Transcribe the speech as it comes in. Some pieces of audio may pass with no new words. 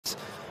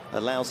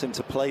allows him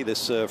to play this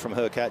serve from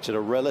Hurkacz at a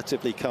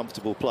relatively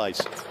comfortable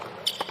place.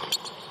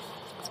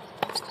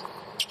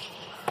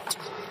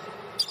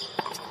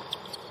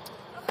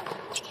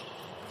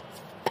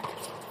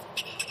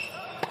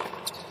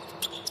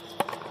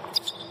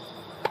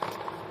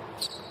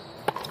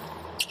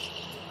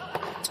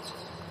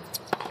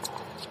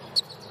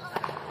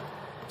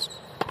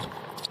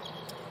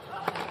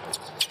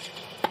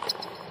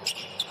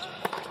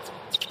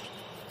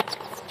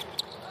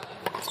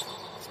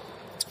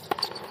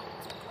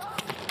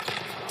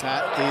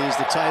 That is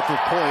the type of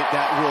point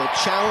that will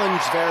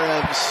challenge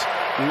Zverev's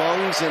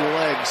lungs and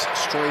legs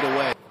straight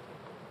away.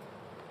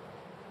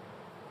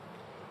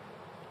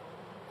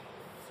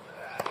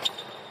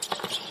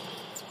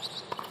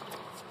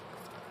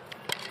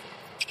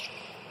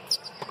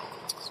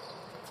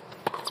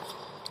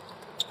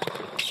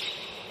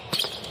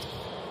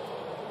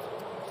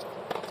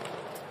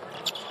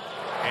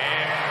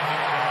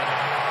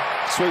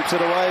 Sweeps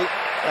it away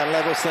and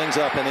levels things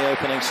up in the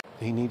opening.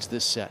 He needs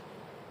this set.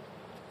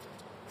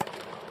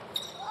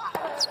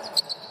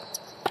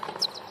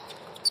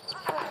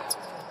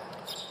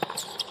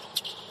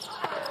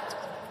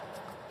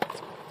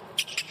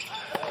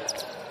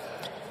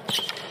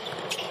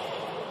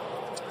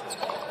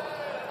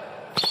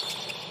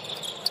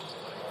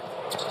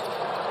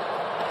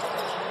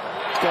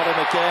 Got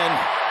him again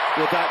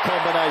with that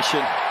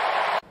combination.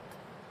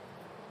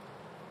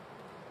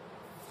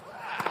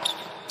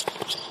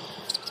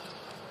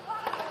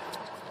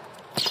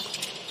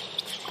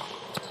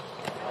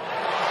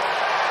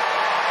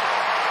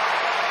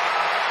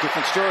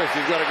 Different story if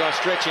you've got to go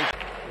stretching.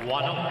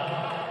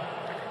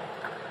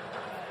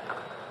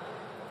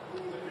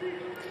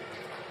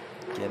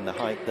 Again, the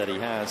height that he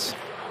has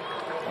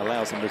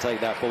allows him to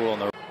take that ball on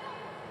the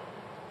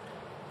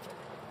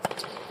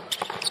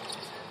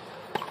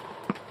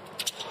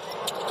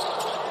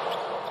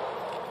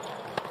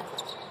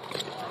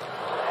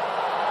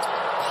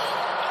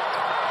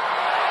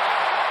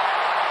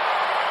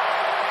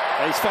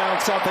He's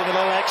found something a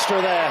little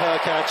extra there,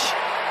 Hurkacz.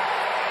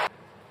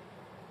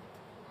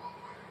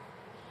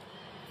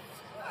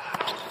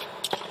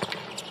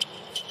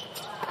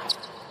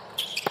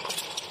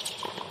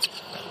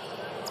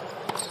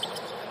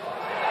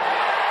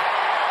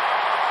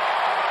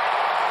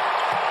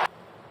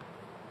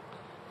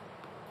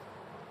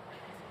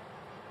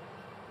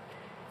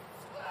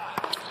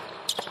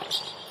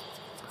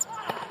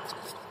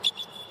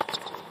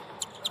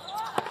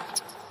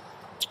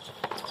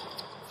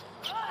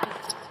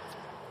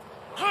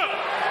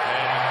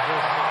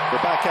 The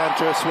backhand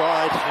drifts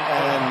wide,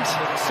 and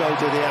so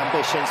do the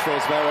ambitions for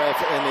Zverev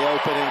in the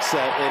opening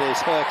set. It is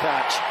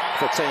Hurkacz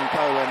for Team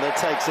Poland that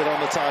takes it on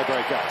the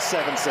tiebreaker,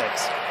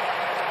 7-6.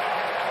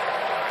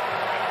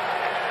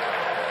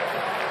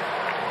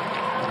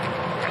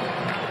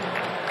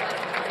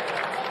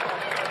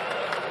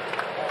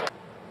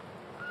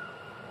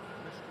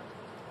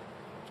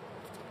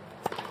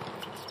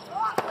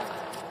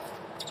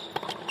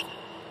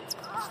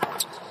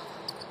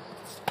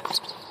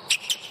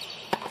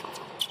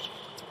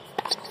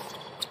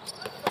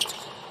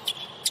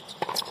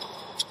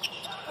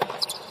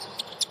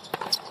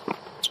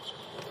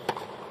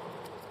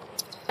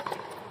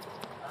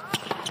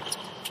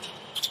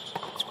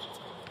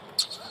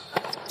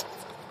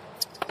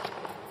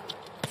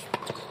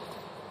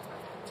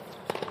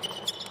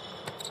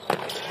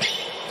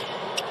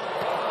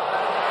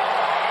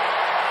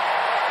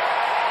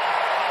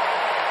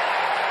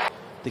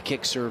 The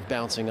kick serve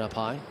bouncing up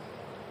high.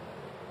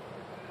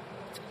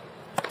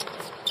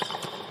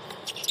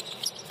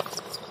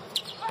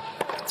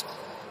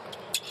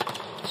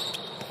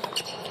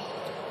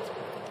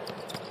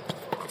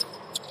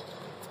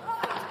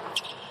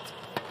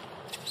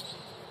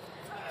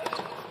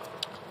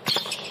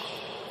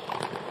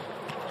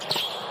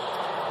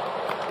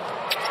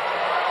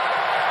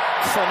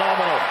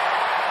 Phenomenal.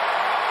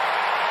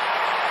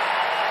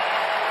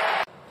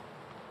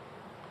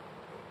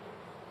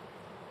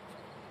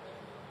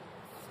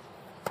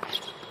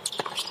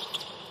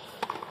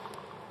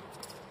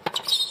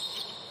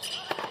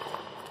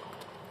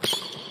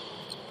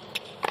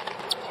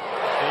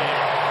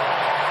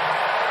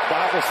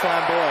 That was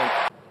flamboyant.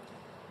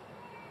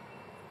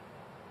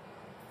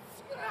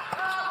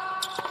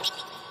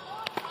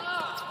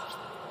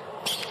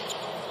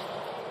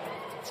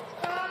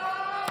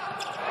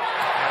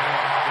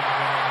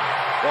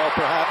 Well,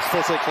 perhaps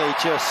physically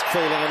just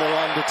feeling a little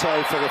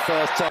undertow for the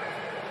first time.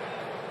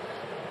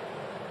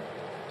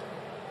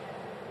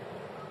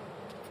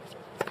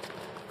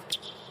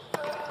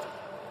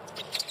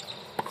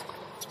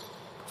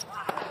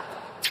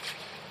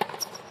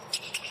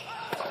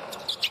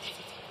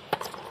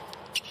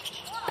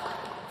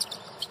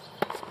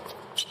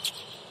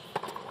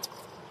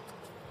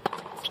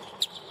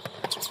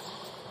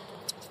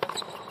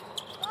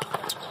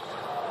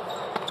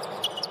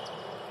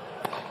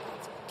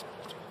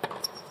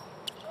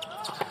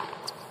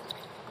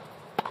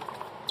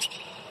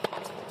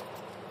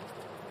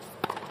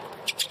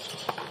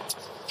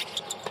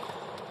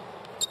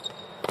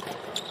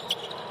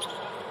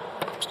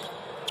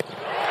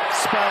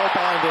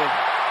 spellbinding.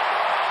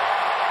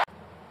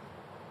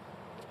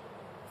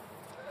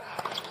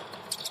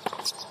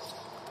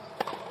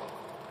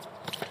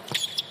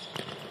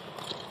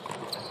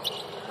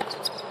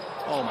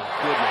 Oh my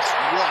goodness,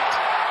 what?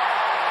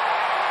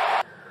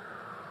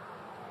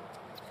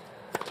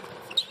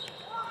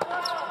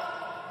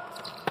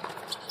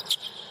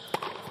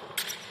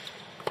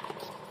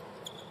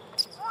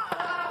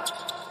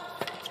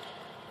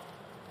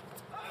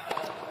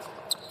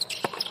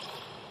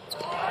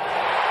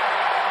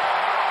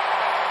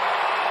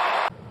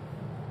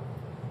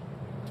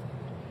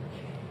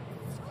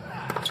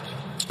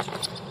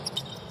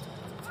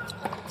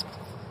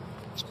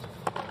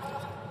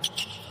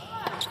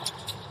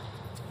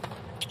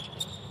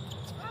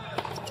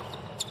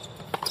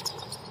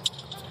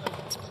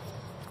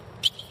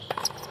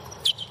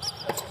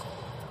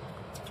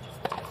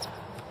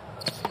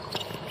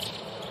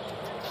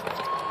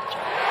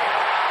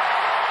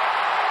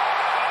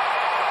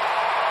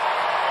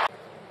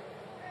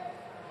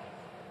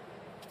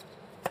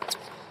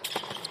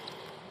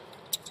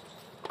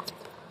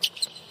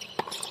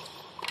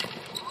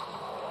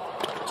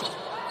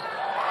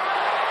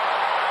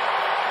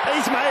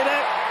 He's made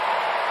it.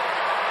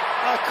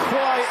 A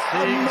quite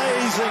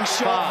amazing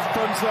shot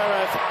from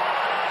Zverev.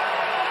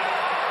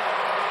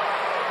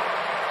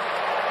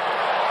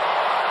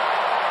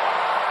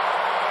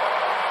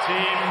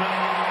 Team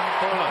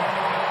Poland.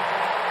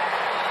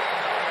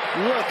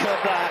 Look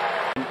at that.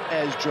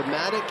 As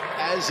dramatic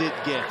as it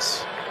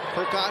gets.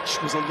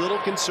 Hurkacz was a little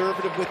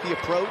conservative with the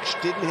approach,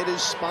 didn't hit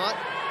his spot,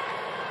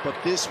 but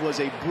this was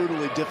a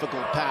brutally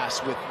difficult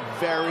pass with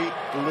very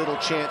little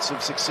chance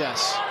of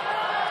success.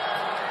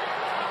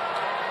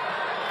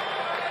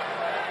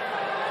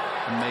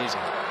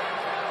 Amazing.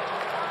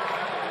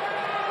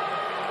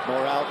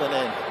 More out than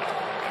in.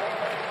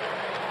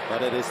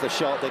 But it is the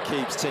shot that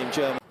keeps Team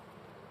Germany.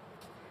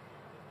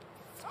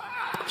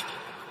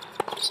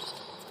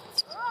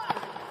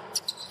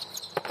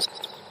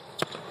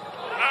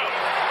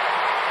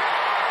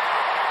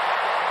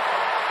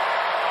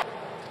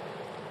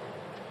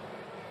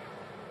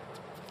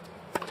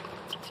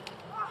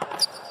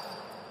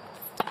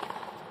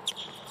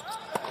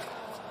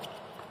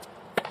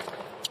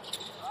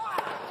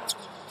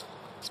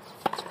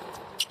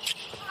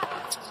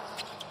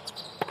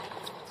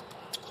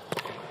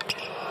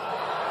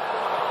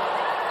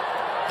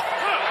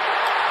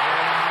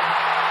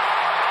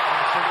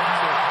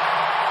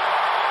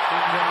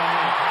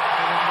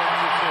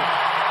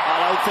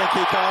 I don't think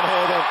he can't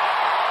hit him.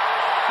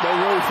 The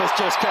roof has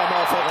just come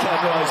off at Ken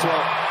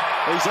Rosewell.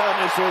 He's earned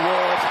his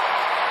reward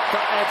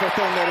for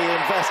everything that he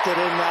invested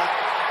in that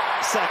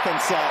second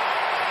set.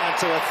 And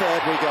to a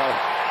third we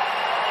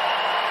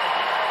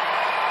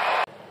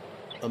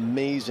go.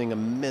 Amazing,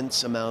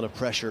 immense amount of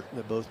pressure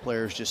that both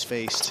players just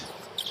faced.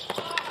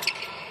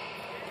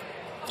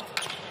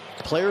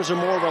 Players are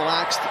more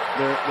relaxed.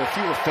 There are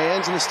fewer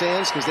fans in the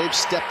stands because they've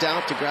stepped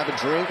out to grab a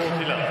drink.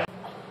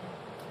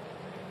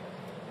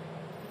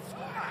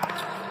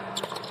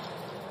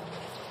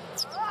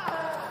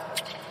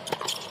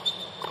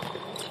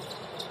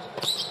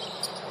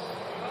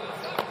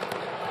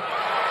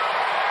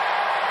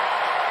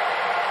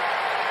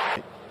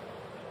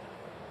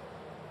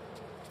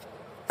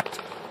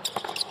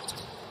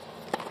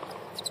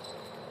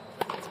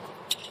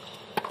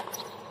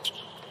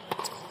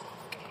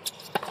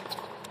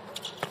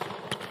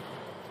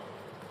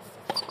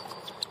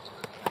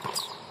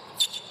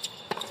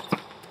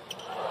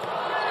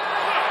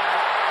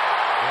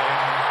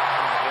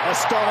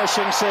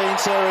 'Astonishing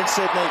scenes here in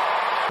Sydney.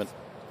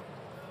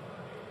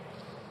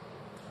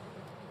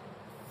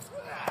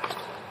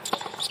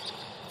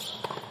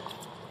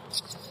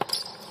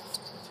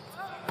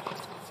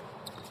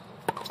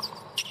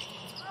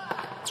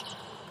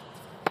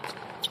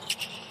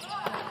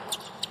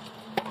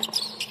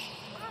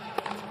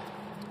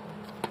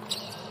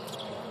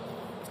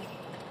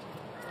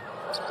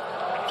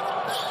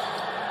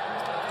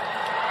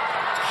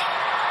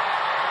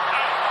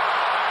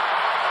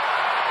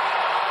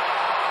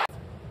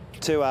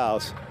 Two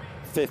hours,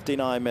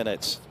 59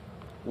 minutes,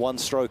 one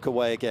stroke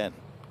away again.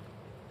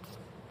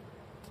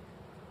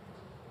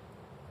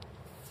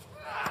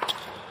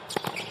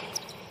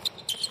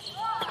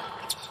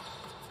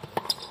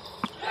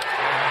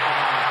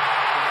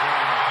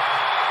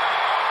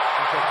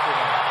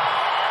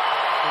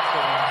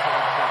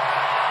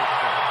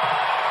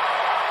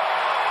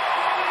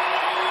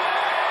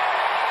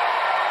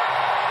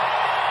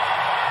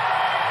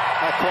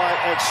 A quite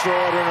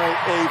extraordinary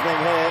evening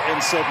here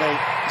in Sydney.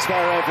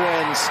 Zverev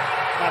wins,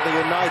 and the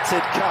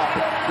United Cup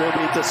will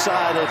be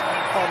decided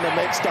on the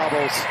mixed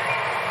doubles.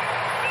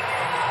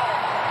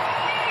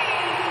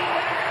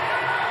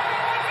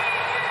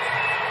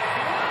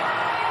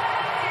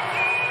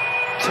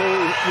 Two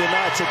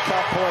United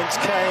Cup points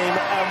came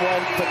and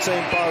went for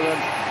Team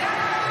Poland.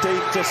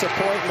 Deep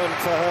disappointment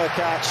for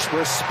Hurkacz,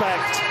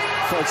 respect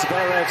for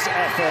Zverev's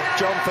effort.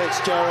 John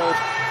Fitzgerald,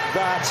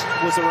 that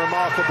was a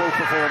remarkable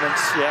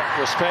performance. Yeah,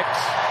 respect,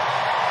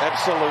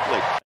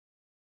 absolutely.